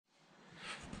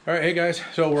All right, hey guys,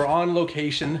 so we're on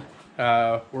location.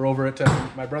 We're over at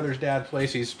my brother's dad's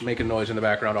place. He's making noise in the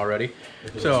background already.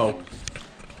 So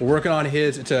we're working on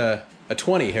his, it's a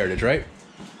 20 Heritage, right?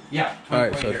 Yeah. All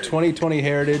right, so 2020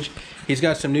 Heritage. He's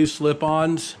got some new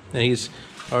slip-ons, and he's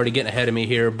already getting ahead of me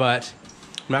here, but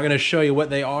I'm not gonna show you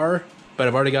what they are, but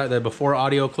I've already got the before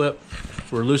audio clip.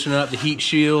 We're loosening up the heat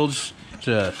shields. It's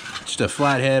just a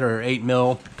flathead or 8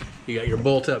 mil. You got your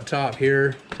bolt up top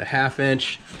here, it's a 1/2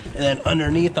 inch. And then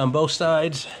underneath on both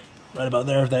sides, right about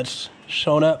there, if that's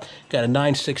shown up, got a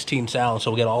 9/16 Allen. So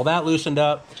we'll get all that loosened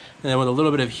up. And then with a little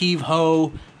bit of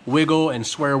heave-ho, wiggle, and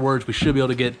swear words, we should be able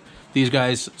to get these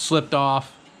guys slipped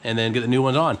off and then get the new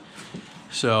ones on.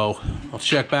 So I'll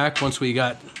check back once we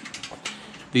got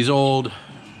these old,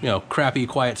 crappy,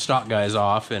 quiet stock guys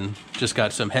off and just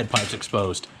got some head pipes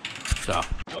exposed. So.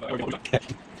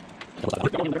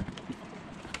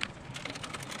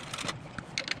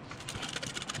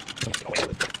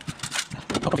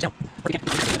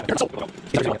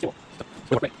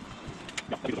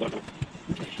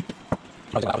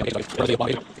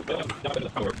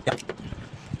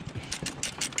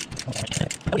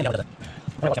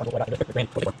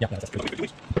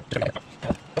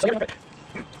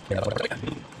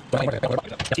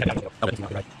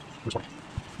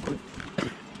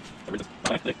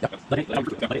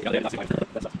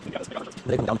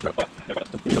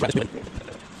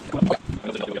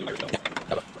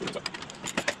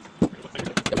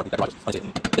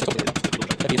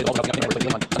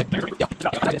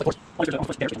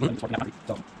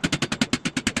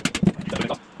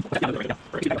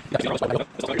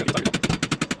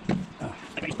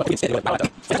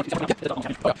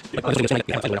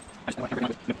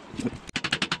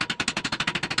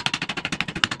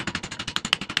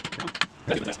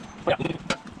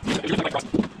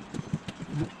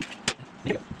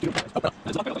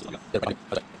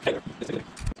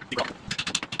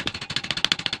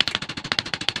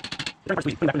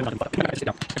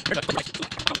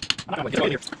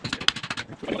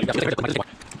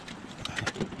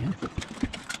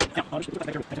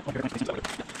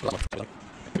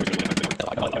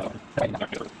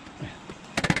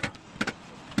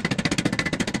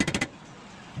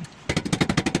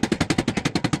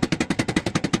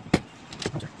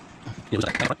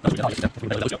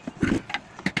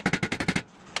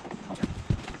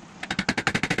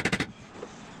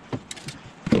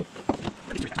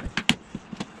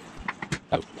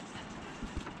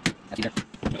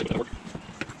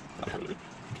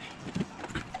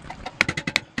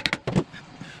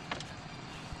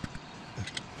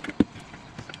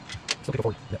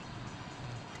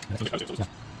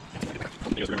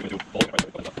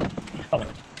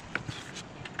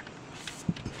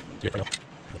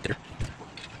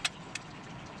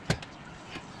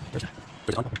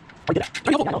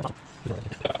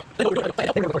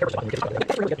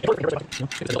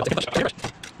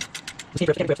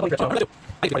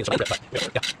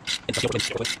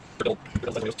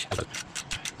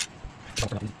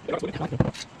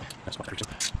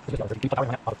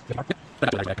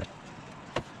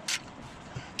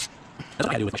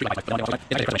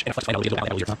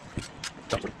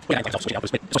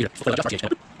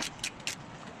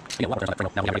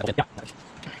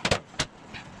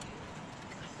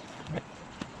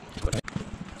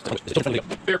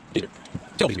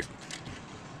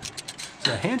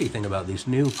 The handy thing about these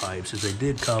new pipes is they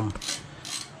did come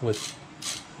with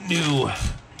new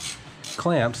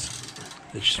clamps,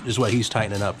 which is what he's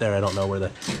tightening up there. I don't know where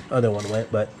the other one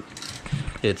went, but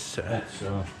it's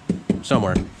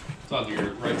somewhere. It's on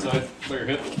your right side, by your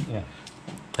hip. Yeah.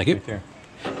 Thank you. Right there.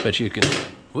 But you can,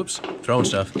 whoops, throwing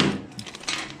stuff.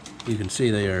 You can see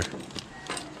they are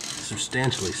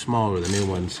substantially smaller, the new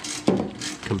ones,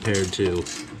 compared to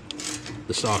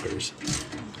the stalkers.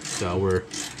 So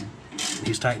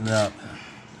he's tightening up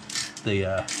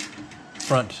the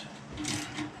front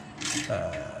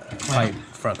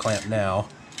front clamp now.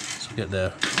 So get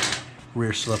the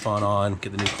rear slip-on on,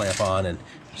 get the new clamp on, and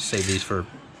save these for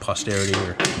posterity,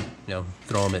 or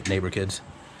throw them at neighbor kids.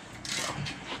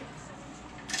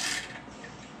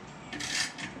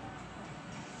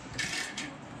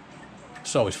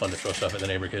 It's always fun to throw stuff at the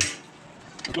neighbor kid.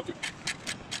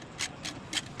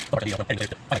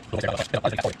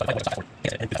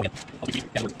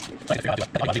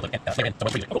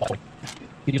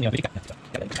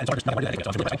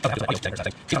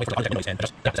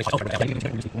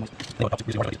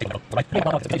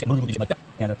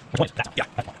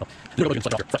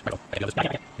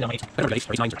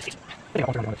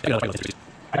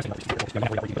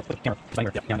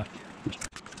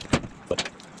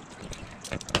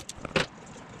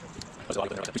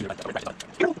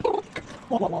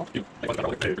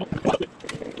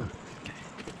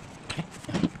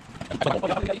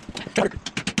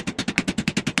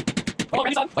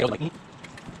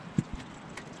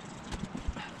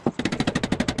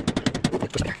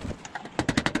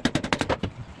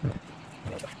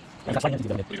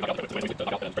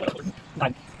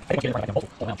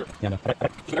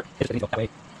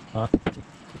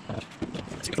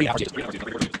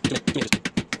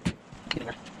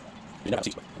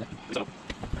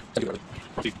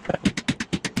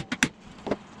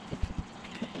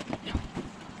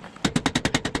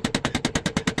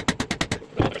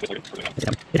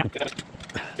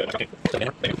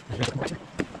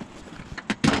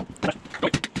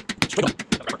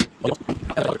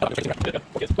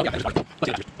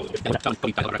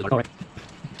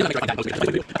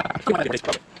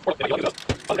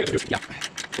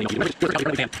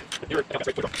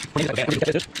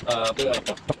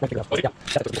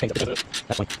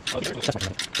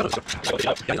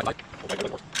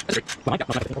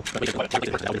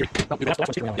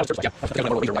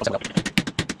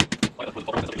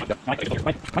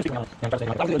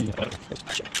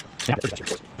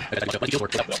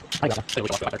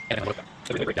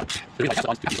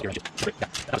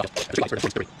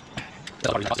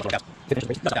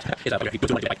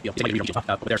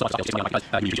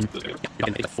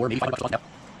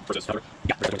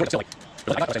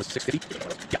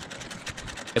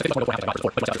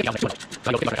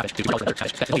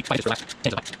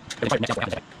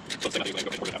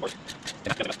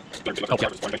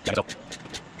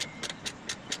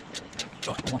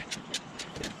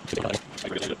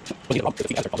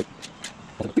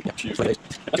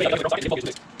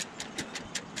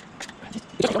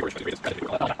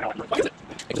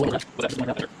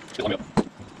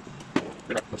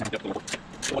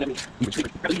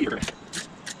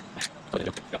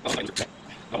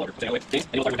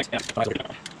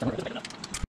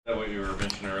 That what you were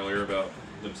mentioning earlier about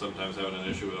them sometimes having an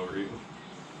issue with overheating?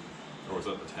 Or was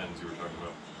that the 10s you were talking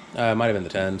about? It might have been the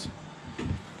 10s.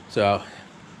 So,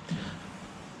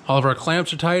 all of our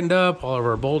clamps are tightened up. All of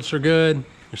our bolts are good.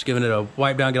 Just giving it a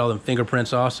wipe down, get all them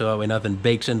fingerprints off so that way nothing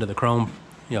bakes into the chrome,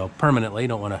 permanently.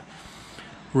 Don't want to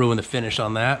ruin the finish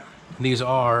on that. These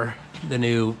are the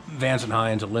new Vance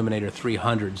Hines Eliminator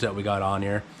 300s that we got on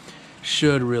here.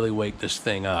 Should really wake this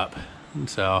thing up. And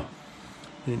so,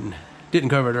 didn't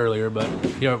cover it earlier, but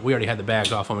we already had the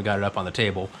bags off when we got it up on the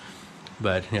table.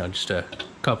 But just a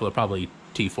couple of probably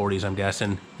T40s, I'm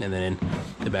guessing, and then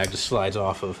the bag just slides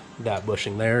off of that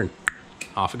bushing there, and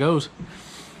off it goes.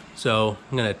 So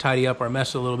I'm gonna tidy up our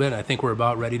mess a little bit. And I think we're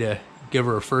about ready to give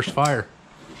her a first fire.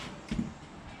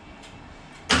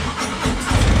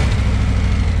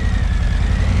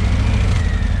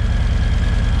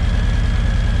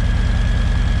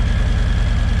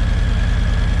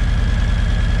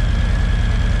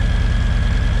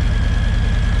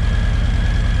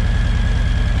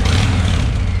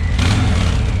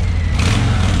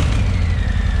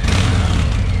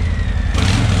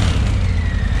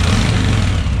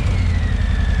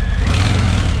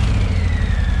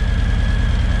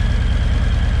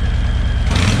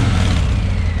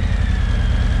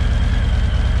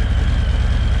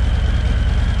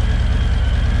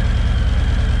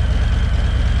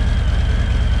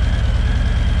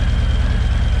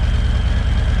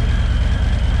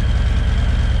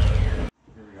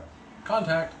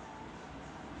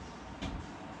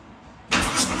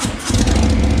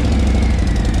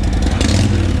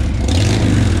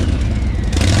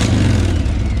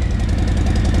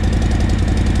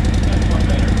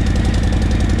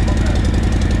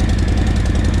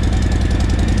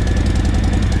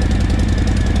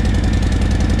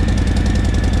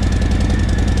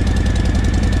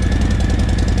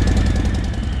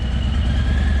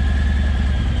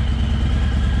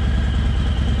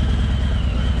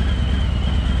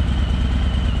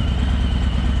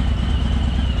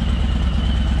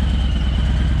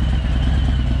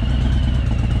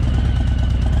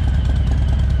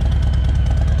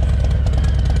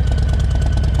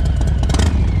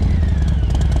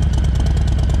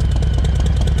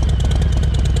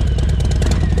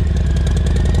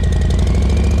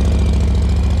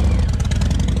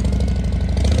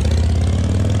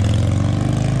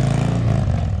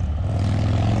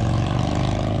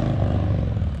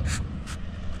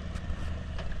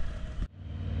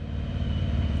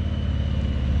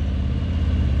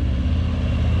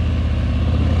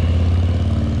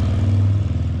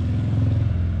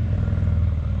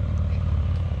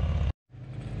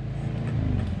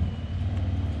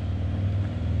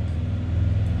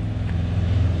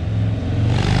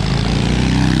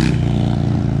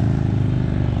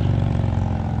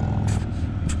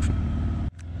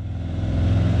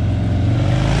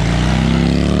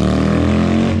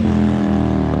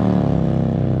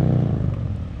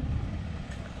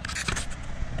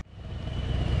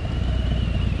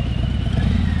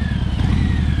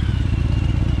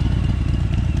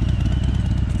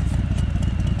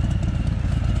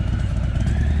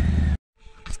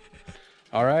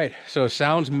 All right, so it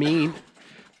sounds mean,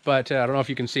 but I don't know if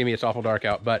you can see me. It's awful dark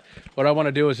out. But what I want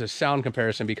to do is a sound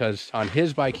comparison, because on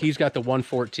his bike, he's got the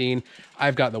 114.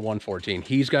 I've got the 114.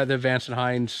 He's got the Vance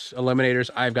Hines eliminators.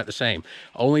 I've got the same.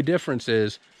 Only difference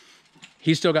is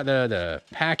he's still got the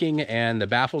packing and the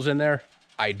baffles in there.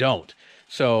 I don't.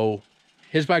 So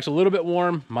his bike's a little bit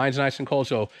warm. Mine's nice and cold.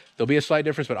 So there'll be a slight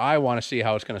difference, but I want to see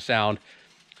how it's going to sound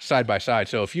side by side.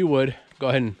 So if you would, go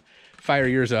ahead and fire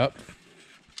yours up.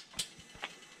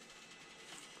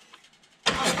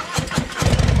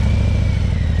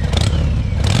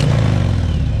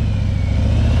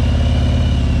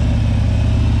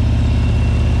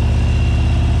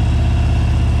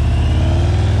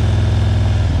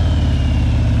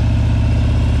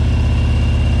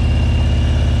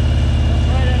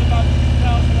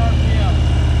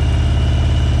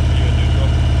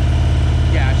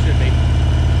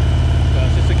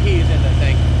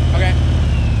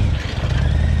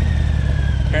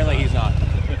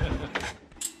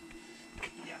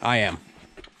 I am.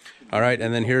 All right,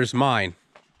 and then here's mine.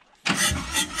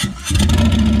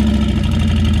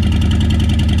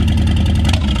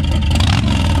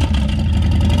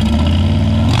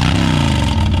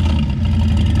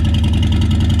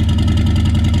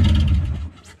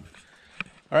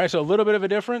 All right, so a little bit of a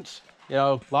difference, you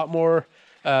know, a lot more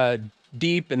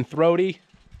deep and throaty.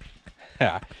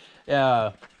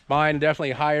 Mine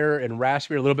definitely higher and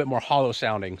raspier, a little bit more hollow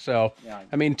sounding. So, yeah,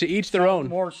 I mean, to each their own.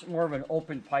 More of an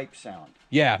open pipe sound.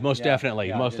 Yeah, most definitely,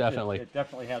 yeah, most definitely. It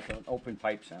definitely has an open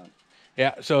pipe sound.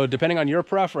 Yeah, so depending on your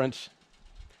preference,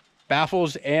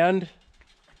 baffles and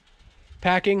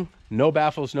packing, no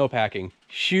baffles, no packing.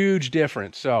 Huge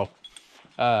difference. So,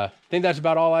 I think that's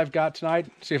about all I've got tonight.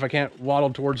 See if I can't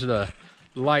waddle towards the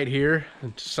light here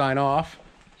and sign off.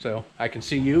 So I can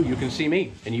see you, you can see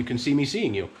me, and you can see me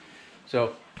seeing you.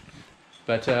 So,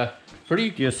 but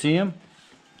pretty... Do you see him?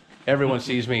 Everyone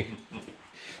sees me.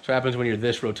 That's what happens when you're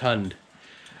this rotund.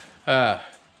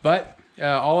 But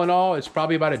all in all, it's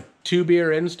probably about a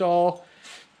 2-beer install.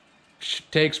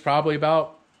 Takes probably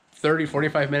about 30,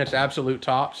 45 minutes absolute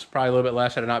tops. Probably a little bit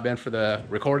less had it not been for the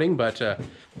recording. But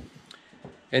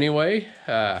anyway,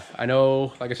 I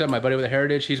know, like I said, my buddy with the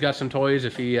Heritage, he's got some toys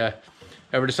if he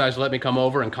ever decides to let me come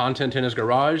over and content in his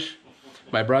garage.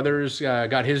 My brother's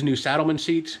got his new Saddleman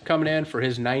seats coming in for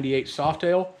his 98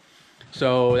 Softail.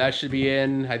 So that should be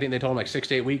in, I think they told him like 6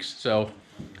 to 8 weeks. So,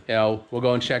 you know, we'll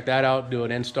go and check that out, do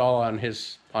an install on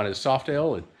his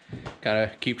Softail and kind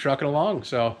of keep trucking along.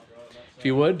 So if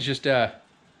you would, just if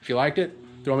you liked it,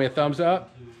 throw me a thumbs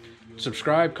up,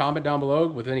 subscribe, comment down below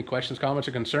with any questions, comments,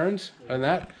 or concerns. Other than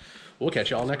that, we'll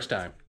catch you all next time.